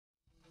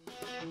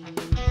Alright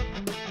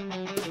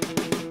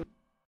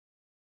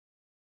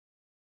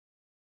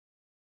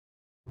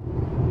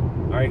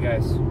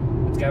guys,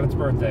 it's Gavin's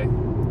birthday.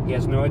 He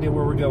has no idea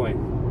where we're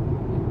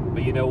going.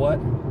 But you know what?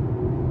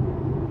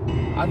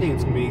 I think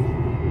it's gonna be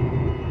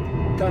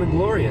kind of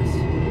glorious.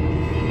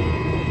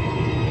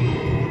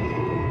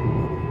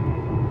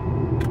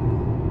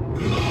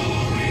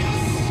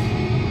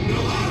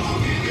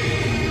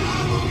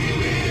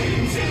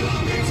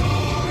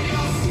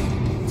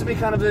 It's gonna be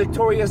kind of a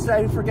victorious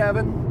day for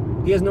Gavin.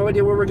 He has no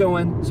idea where we're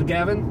going. So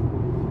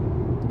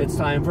Gavin, it's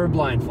time for a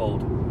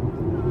blindfold.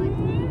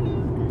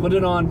 Put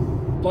it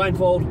on.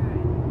 Blindfold.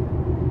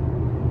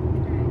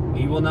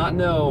 He will not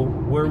know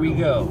where we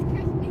go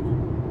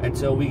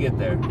until we get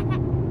there.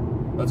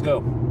 Let's go.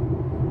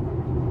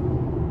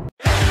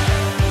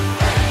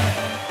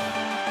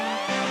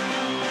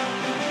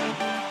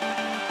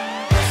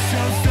 So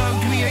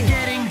stoked we are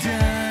getting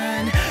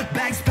done.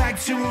 Bags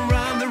packed to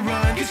around the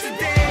run. 'Cause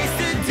today's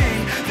the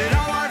day that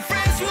all our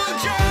friends will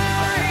join.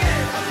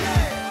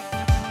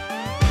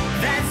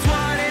 That's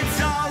what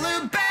it's all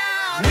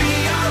about.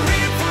 We are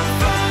in for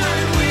fun.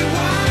 We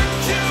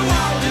want you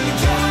all to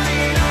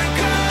join our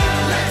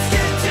club. Let's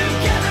get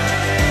together.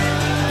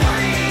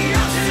 Party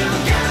all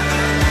together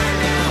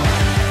now.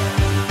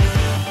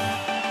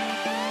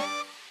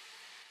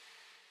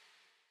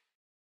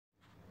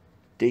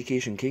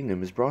 Daycation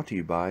Kingdom is brought to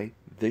you by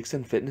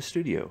Vixen Fitness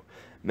Studio.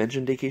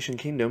 Mention Daycation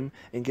Kingdom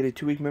and get a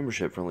 2-week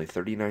membership for only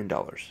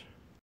 $39.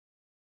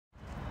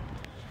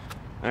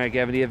 Alright,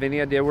 Gavin, do you have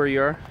any idea where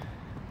you are?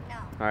 No.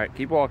 Alright,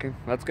 keep walking.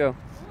 Let's go.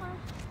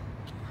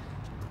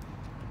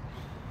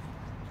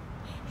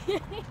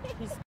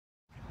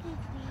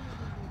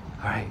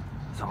 Alright,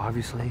 so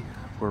obviously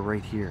we're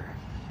right here,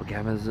 but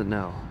Gavin doesn't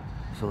know,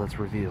 so let's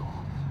reveal.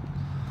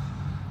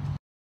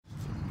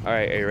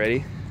 Alright, are you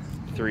ready?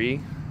 3,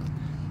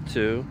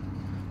 2,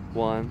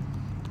 1,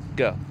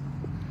 go.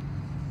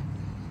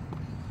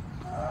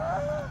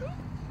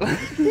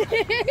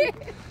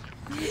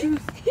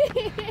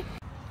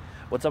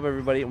 What's up,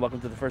 everybody, and welcome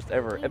to the first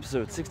ever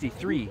episode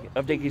 63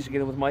 of Daycation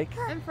Kingdom with Mike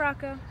I'm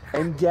Frauke.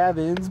 and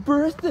Gavin's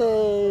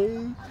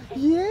birthday.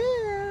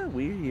 Yeah,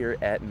 we're here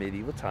at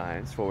Medieval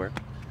Times for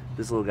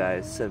this little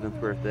guy's 7th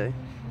birthday.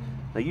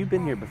 Now you've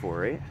been here before,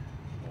 right?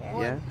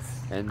 Yeah.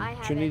 And I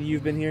Trinity, haven't.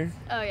 you've been here.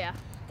 Oh yeah.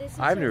 This is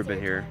I've your never been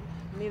third here. time.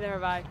 Neither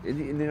have I.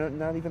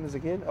 Not even as a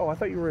kid. Oh, I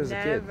thought you were as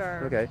a kid.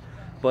 Never. Okay,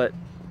 but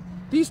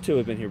these two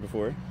have been here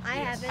before. I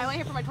haven't. I went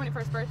here for my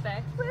 21st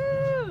birthday.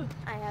 Woo!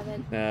 I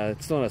haven't.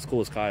 It's not as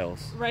cool as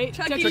Kyle's. Right?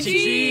 Chuck E. Cheese!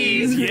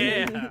 Cheese!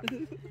 Yeah!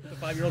 The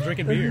 5-year-old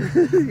drinking beer.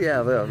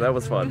 Yeah, that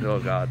was fun. Oh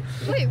God.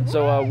 Wait, what?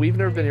 So we've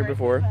never been here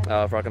before.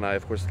 Frauke and I,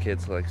 of course, the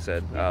kids, like I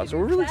said. So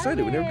we're really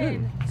excited. We've never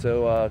been.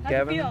 So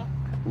Gavin feel?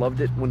 loved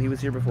it when he was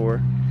here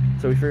before.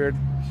 So we figured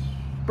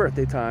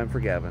birthday time for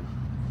Gavin.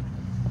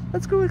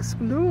 Let's go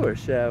explore,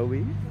 shall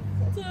we?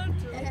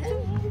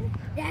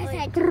 That's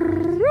like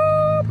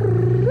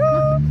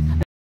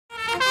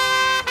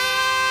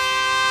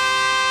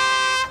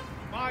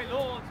My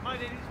lords, my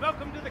ladies,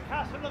 welcome to the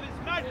castle of His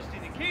Majesty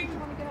the King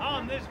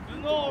on this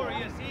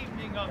glorious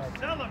evening of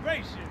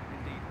celebration.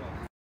 Indeed,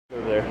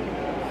 Over there.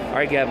 All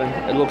right, Gavin.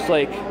 It looks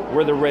like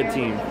we're the red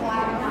team.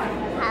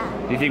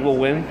 Do you think we'll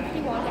win?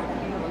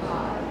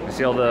 I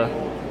see all the.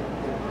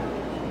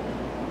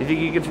 You think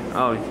you could?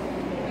 Oh.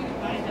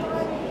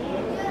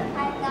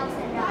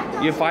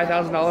 You have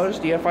 $5,000?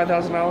 Do you have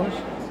 $5,000?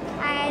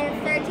 I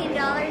have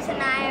 $13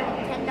 and I have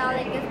a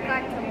 $10 gift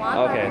card to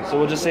Walmart. Okay, so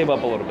we'll just save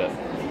up a little bit.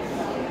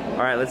 All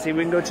right, let's see if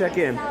we can go check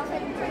in. All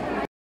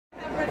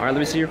right, let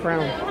me see your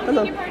crown.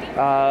 Hello.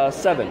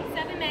 7.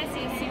 7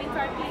 Massey, seating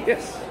card, please.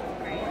 Yes.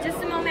 Just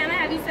a moment, I'm gonna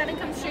have you 7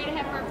 come straight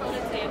ahead for a photo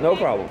today. No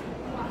problem.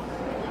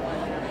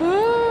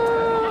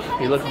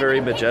 You look very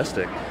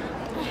majestic. I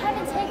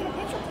haven't taken a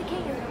picture of the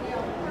king.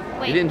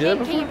 Wait, You didn't do that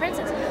King before? and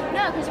Princess.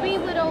 No, because we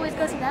would always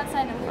go to that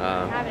side and we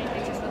wouldn't have any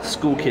pictures with them.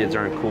 School kids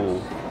aren't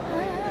cool.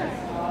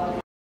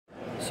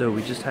 So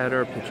we just had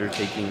our picture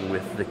taking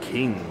with the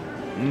king.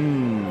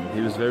 He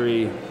was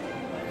very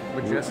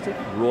majestic,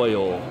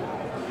 royal.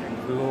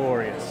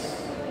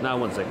 glorious. No, I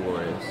wouldn't say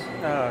glorious.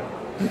 I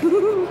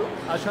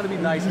was trying to be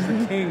nice as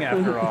the king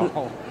after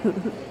all.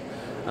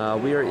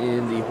 We are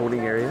in the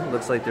hoarding area.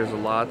 Looks like there's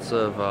lots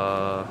of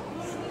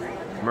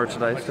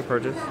merchandise to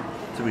purchase.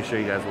 So we show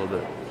you guys a little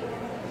bit.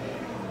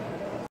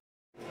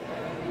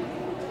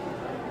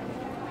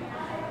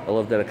 I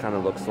love that it kind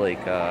of looks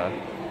like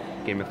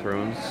Game of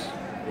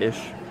Thrones-ish.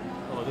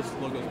 Oh, this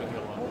logo's been here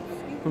a while.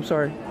 I'm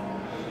sorry.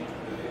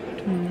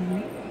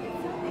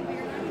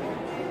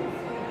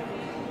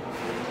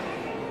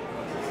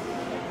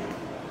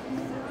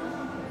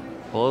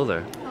 Hello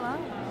there. Hello?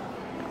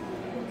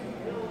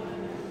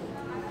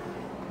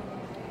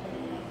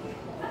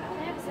 I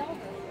have Zelda.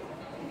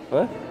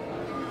 What?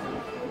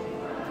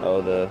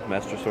 Oh, the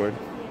Master Sword.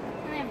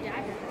 And I have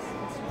daggers.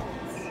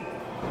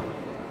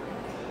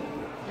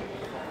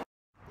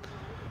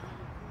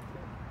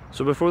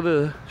 So before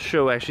the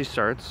show actually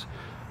starts,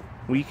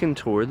 we can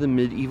tour the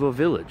medieval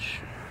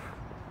village.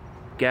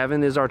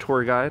 Gavin is our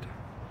tour guide.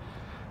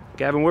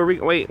 Gavin, where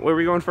are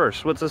we going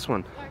first? What's this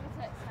one?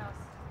 Architect's house.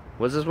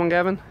 What's this one,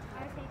 Gavin?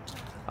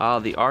 Ah,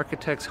 the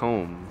architect's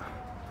home.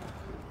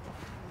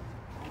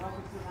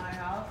 Welcome to my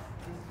house.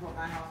 This is what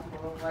my house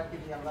will look like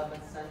in the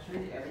 11th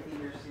century. Everything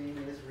you're seeing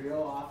is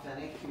real,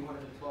 authentic, 200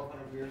 to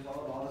 1200 years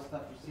old. All the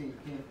stuff you're seeing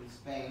came from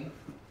Spain.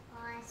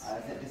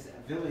 This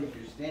village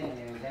you're standing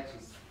in is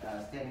actually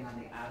standing on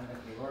the island of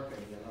Mallorca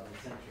in the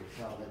 11th century.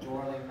 So the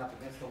door leaning up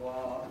against the wall,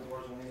 all the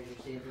doors and windows you're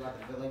seeing throughout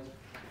the village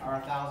are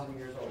 1,000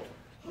 years old.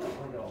 The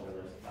window over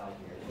there is 1,000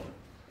 years old.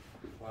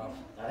 Wow.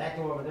 Now that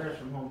door over there is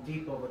from Home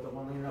Depot, but the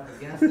one leaning up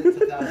against it is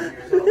 1,000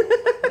 years old.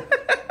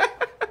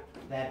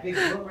 That big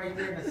book right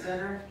there in the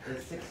center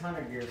is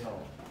 600 years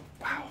old.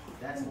 Wow.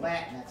 That's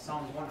Latin. That's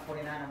Psalms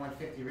 149 and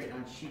 150 written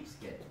on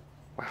sheepskin.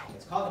 Wow.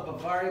 It's called the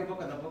Bavaria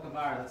Book of the Book of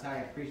Hours. That's how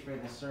I preach right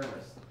in the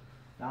service.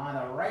 Now on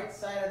the right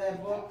side of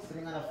that book,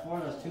 sitting on the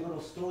floor, those two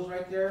little stools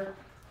right there,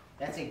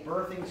 that's a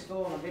birthing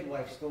stool and a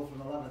midwife stool from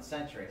the 11th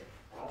century.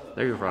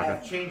 There you go,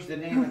 I've Frauke. changed the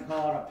name and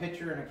call it a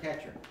pitcher and a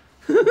catcher.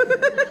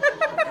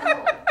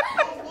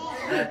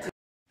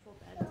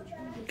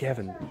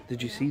 Gavin,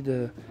 did you see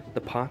the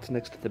pots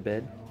next to the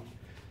bed?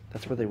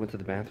 That's where they went to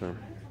the bathroom.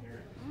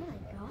 Oh my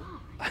god.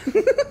 I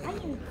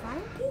can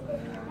find people.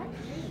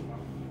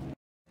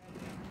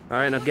 All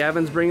right, now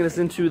Gavin's bringing us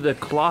into the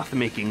cloth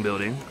making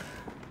building.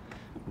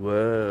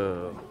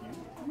 Whoa.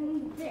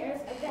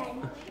 There's a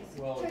bench.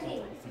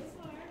 Turkey.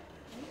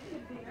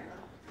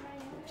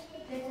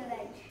 There's a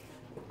bench.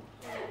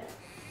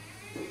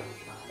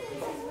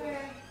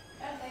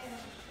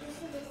 This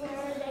is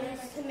where they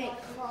used to make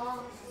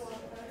cloths.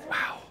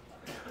 Wow.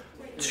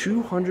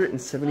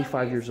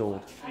 275 years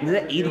old. Is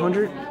that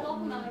 800?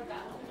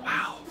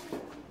 Wow.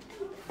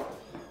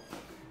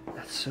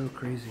 That's so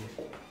crazy.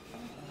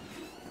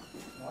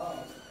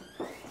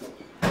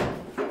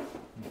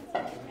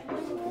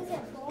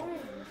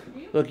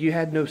 Look, you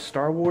had no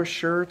Star Wars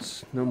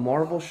shirts, no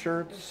Marvel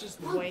shirts. Just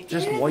white.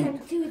 Just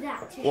white. Do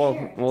that to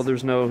Well,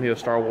 there's no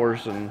Star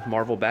Wars and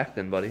Marvel back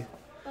then, buddy.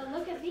 But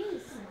look at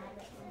these.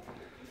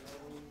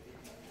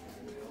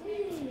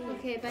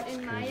 Okay, but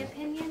in my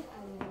opinion,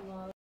 I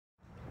love.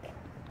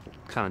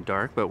 Kind of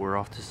dark, but we're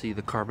off to see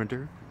the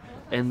carpenter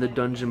and the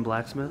dungeon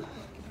blacksmith.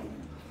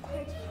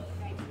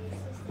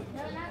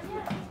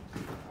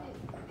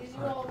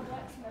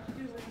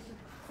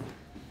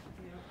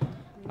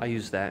 I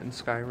used that in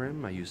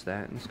Skyrim. I used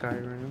that in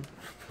Skyrim.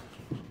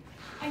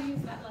 I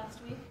used that last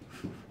week.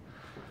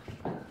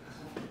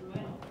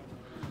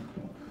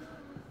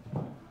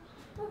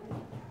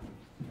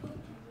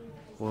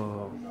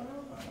 Whoa.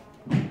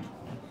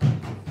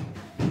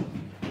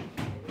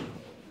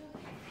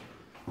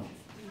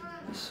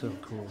 So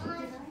cool.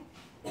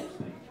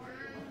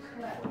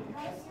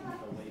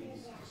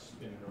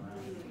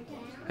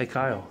 Hey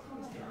Kyle,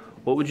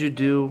 what would you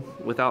do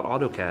without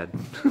AutoCAD?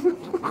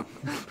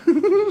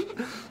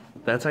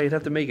 That's how you'd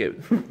have to make it.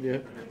 Yeah.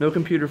 No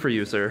computer for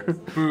you, sir.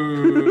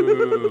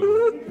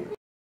 Boo.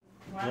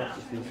 Wow.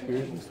 The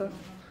spears and stuff.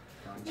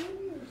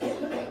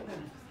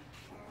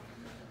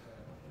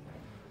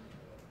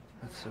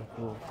 That's so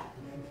cool.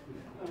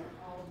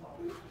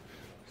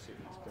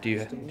 Do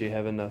you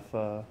have enough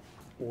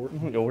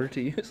order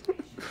to use?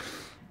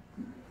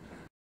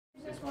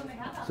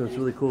 So it's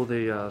really cool.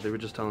 They were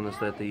just telling us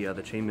that the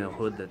chainmail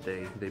hood that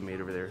they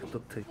made over there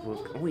look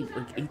only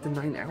like 8 to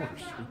 9 hours.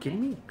 Are you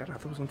kidding me? God, I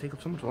thought it was gonna take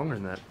up so much longer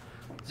than that.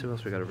 Let's see what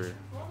else we got over here.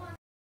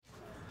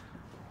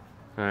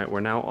 All right,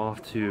 we're now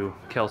off to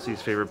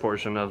Kelsey's favorite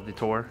portion of the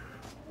tour.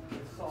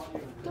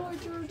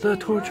 The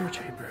torture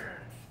chamber.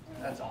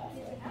 That's awful.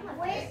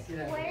 Where is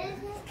it? Where is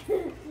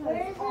it?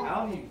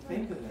 How do you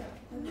think of that?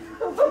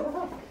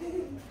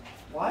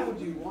 Why would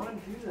you want to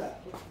do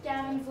that?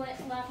 Gavin's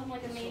laughing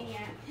like a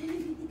maniac.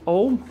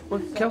 Oh,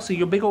 look, Kelsey,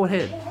 your big old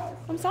head.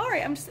 I'm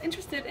sorry, I'm just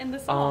interested in the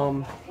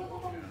song.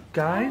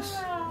 Guys,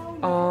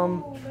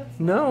 no.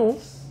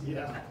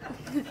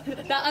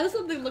 I just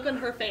love the look on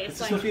her face. This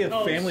is supposed to be a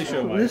family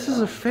show, Mike. This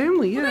is a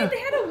family, yeah. They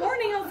had a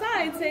warning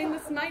outside saying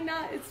this might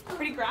not. It's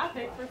pretty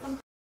graphic for some.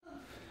 All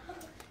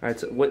right,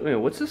 so wait,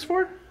 what's this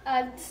for?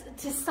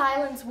 To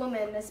silence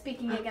women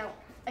speaking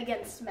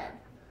against men.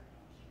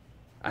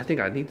 I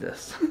think I need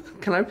this.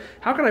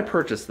 How can I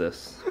purchase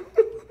this?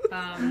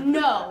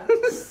 No.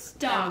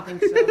 Stop. I don't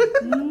think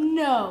so.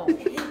 No.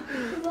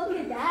 Look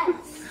at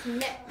that.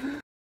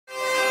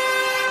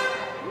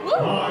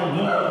 My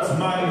lords,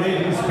 my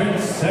ladies,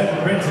 princes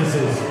and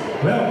princesses,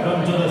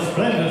 welcome to the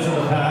splendors of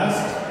the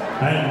past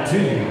and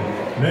to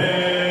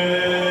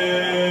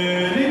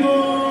many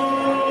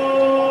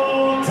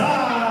more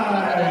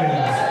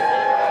times.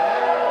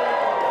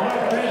 My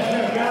friends, we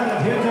have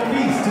gathered here to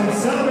feast and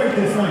celebrate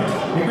this night.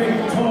 The great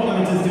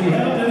tournament is to be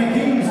held and a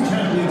king's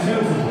champion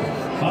chosen.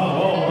 Of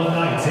all the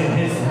knights in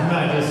His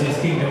Majesty's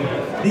kingdom,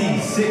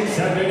 these 6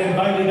 have been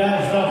invited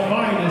as the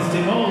finest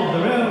in all the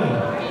realm.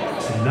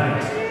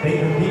 Tonight, they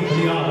compete for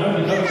the honor of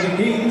becoming the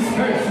king's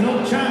personal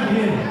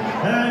champion.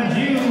 And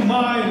you,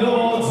 my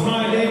lords,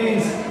 my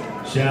ladies,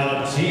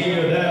 shall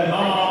cheer them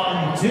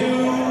on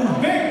to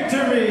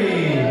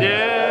victory!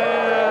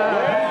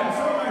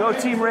 Yeah! Go go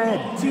Team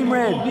Red. Team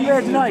Red.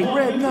 Red Knight.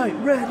 Red Knight.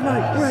 Red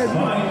Knight. Red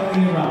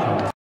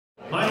Knight.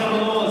 My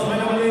noble lords, my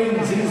noble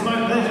ladies, it is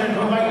my pleasure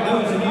to invite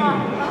those of you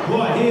who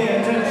are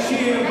here to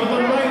cheer for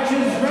the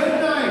righteous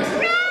Red Knight.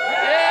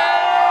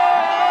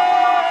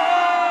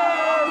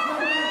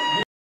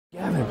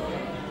 Gavin,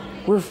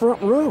 we're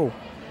front row.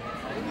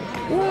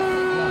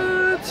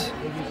 What?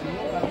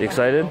 You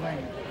excited?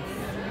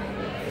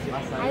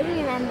 I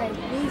remember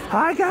these.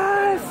 Hi,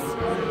 guys.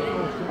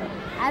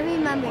 I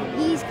remember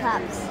these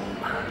cups.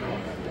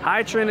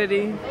 Hi,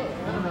 Trinity.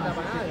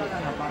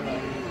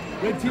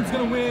 Red team's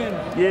gonna win.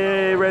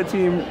 Yay, red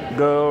team.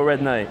 Go,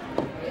 Red Knight.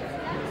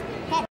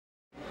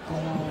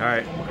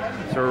 Alright,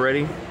 so we're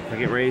ready. We're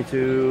getting ready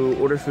to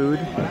order food.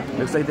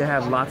 Looks like they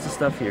have lots of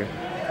stuff here.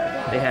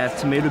 They have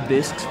tomato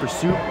bisques for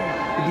soup.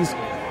 These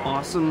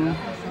awesome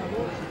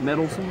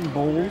meddlesome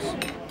bowls.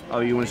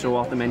 Oh, you want to show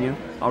off the menu?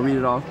 I'll read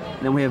it off.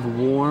 And then we have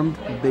warmed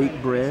baked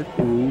bread.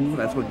 Ooh,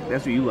 that's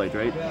what you like,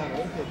 right?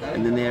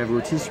 And then they have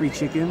rotisserie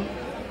chicken,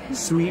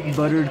 sweet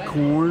buttered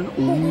corn.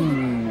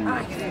 Ooh,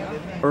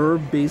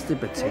 herb basted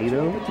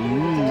potato.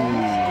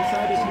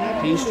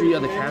 Ooh, pastry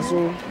of the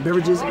castle,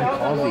 beverages and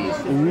coffees.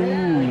 Ooh.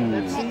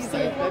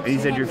 And you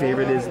said your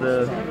favorite is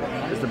the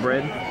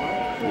bread.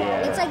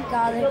 Yeah. It's like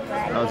garlic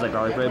bread. Oh, it's like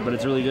garlic bread, but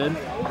it's really good.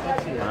 All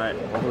right,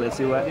 hopefully let's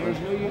see what.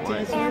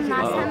 And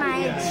last time I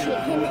had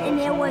chicken and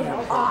it was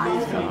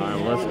awesome. All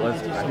right,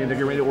 let's. I think they're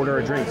getting ready to order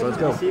our drink, so let's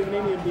go. Lift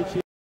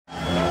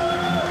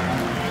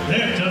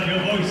up your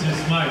voices,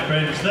 my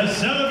friends. The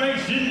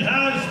celebration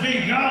has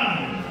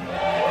begun.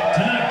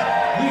 Tonight,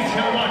 we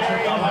shall watch you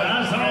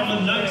as all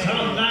the knights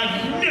on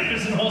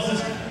magnificent horses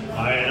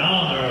are in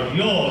honor of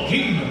your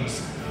kingdoms.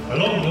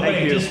 Along the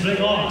way, display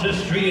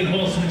artistry and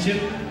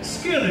horsemanship,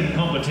 skill in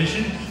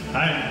competition,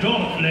 and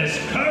dauntless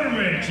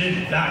courage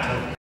in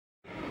battle.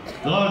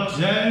 The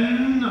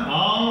Den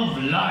of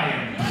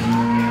Lions. This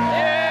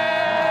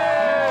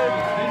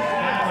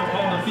camp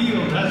upon the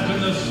field has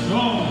been the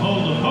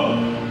stronghold of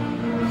hope,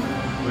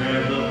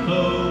 where the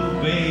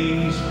foe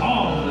waves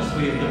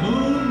harmlessly at the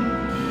moon,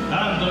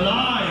 and the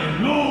lion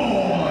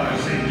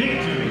roars in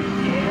victory.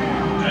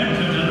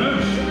 Enter the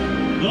rush,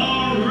 the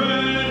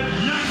Red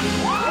Knight.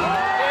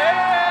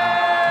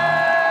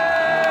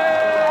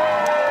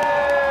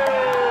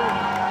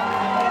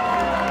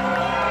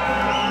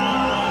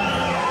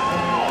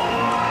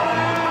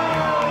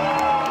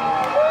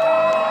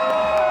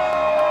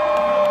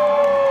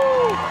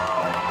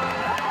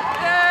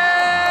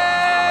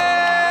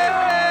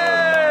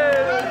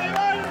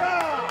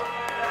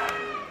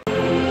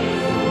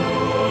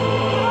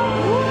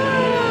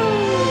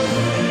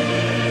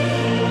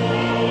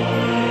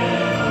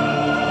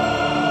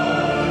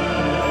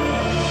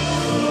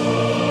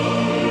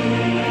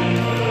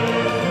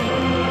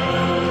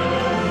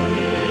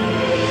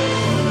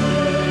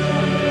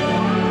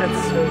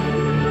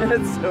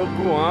 That's so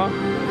cool, huh?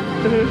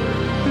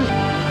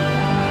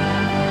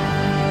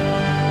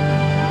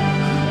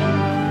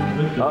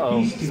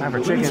 Uh-oh, it's time for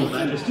chicken.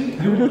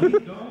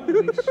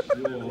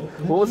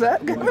 What was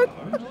that, Gavin?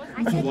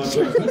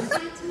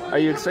 Are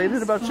you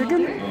excited about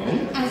chicken?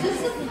 As a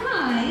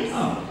surprise,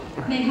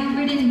 they have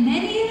written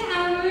many an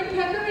hour in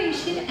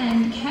preparation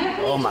and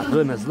carefully Oh my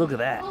goodness, look at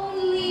that.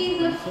 only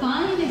the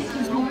finest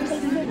of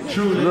horses.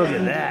 Look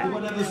at that.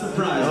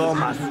 Oh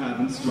my.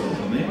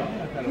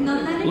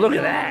 Look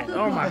at that.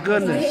 Oh my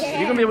goodness.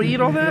 You gonna be able to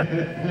eat all that?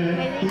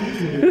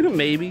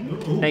 Maybe.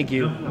 Thank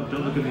you.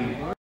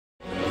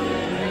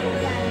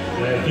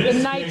 The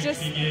knight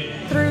just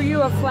threw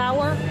you a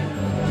flower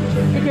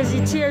because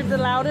you cheered the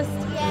loudest.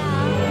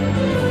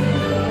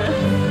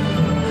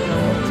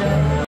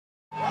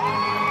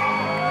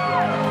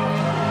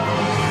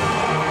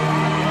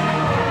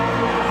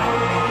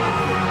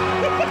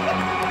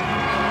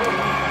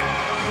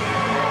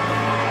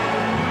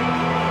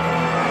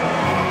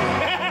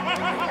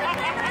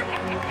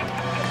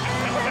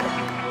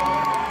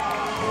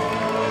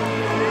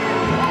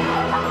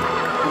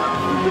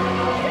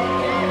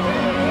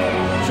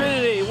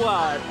 Trinity,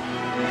 what?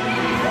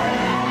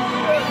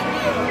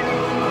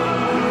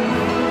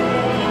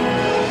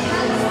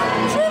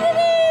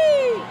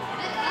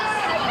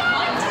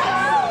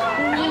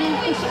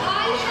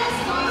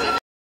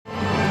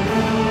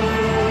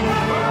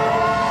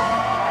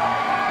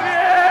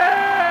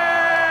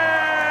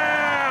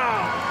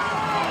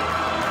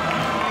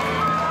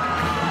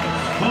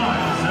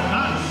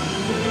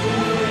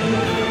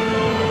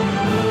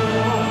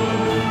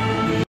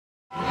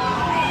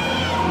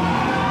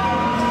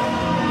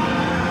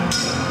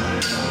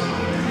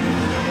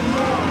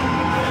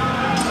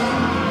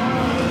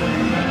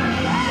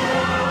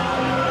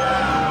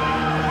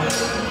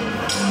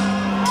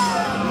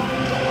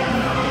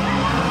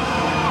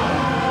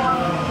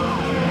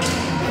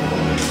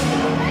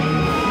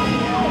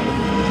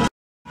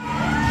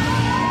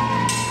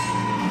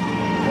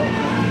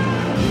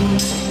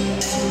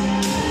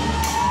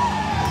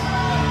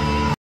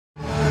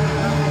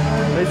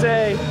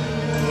 Say. All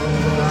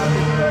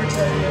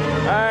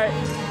right.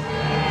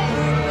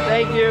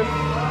 Thank you.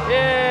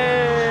 Yay!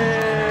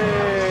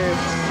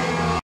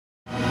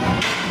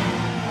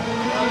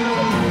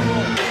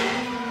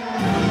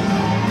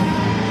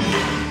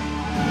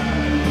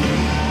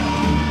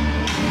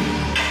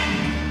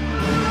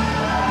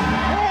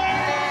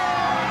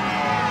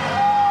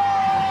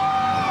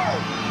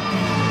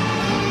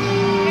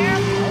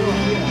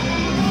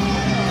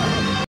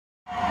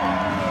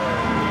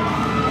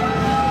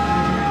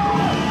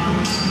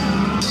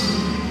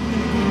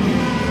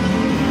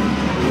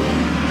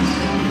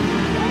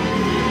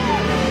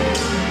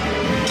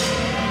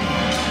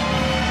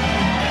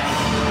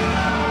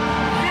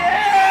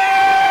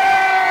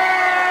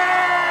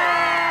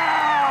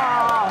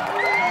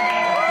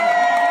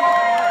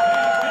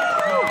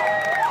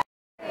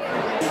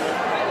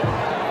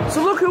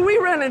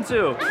 turn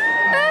into?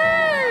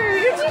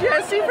 Hey, it's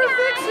Jesse from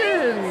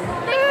Vixen.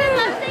 Vixen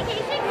loves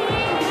Daycation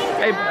Kingdom.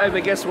 Hey,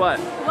 but guess what?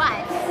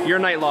 What? Your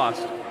night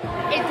lost. It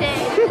did.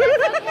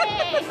 That's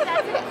okay.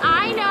 That's okay.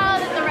 I know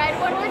that the red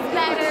one was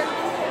better.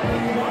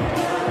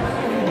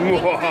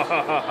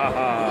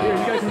 Here,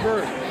 you guys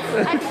convert.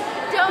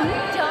 Don't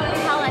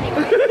tell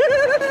anybody.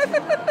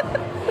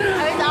 I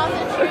was also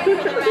cheering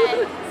for the red.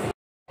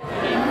 Do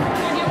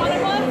you want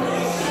one?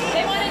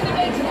 They want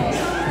individuals.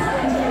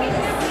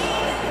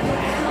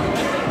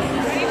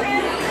 Ready,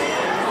 Fran?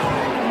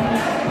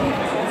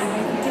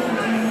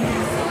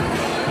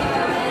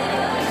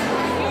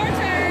 Your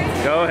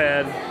turn. Go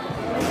ahead.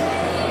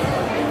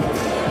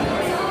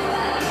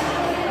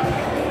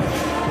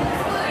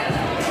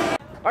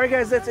 Alright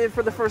guys, that's it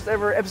for the first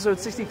ever episode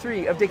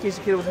 63 of Daycation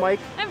Kingdom with Mike.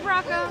 And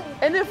Frauke.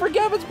 And then for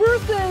Gavin's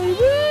birthday!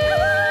 Woo!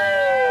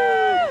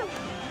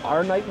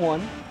 Our night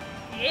one.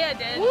 Yeah, it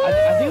did.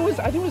 I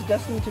think it was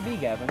destined to be,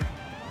 Gavin.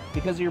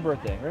 Because of your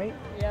birthday, right?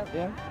 Yep.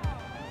 Yeah?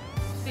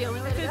 The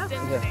only way to go.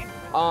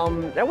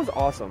 That was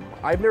awesome.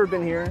 I've never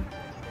been here.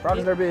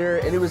 Frauke's never been here,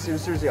 and it was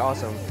seriously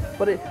awesome.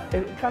 But it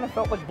kind of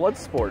felt like blood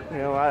sport, you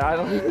know. I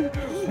don't.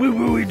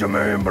 We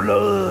demand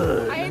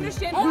blood. I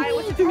understand why it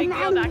was such a big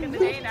deal back in the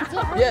day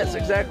now. Yes,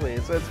 exactly.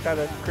 So it's kind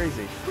of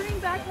crazy. Bring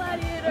back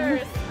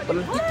gladiators. But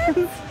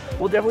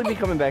we'll definitely be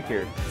coming back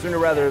here sooner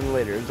rather than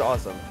later. It was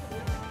awesome.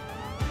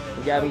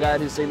 And Gavin got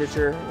his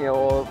signature, you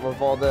know,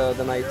 of all the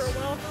nights.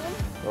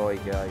 Oh my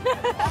god.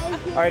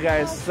 All right,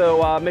 guys.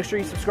 So make sure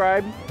you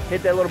subscribe.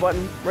 Hit that little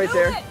button right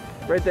there.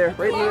 Right there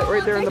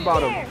in the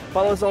bottom.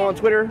 Follow us all on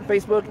Twitter,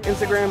 Facebook,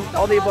 Instagram,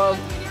 all the above.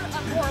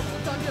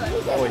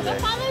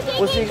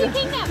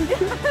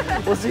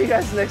 We'll see you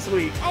guys next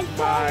week. And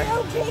Bye.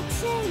 follow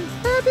Vixen.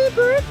 Happy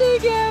birthday,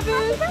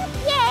 Gavin.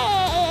 Yeah.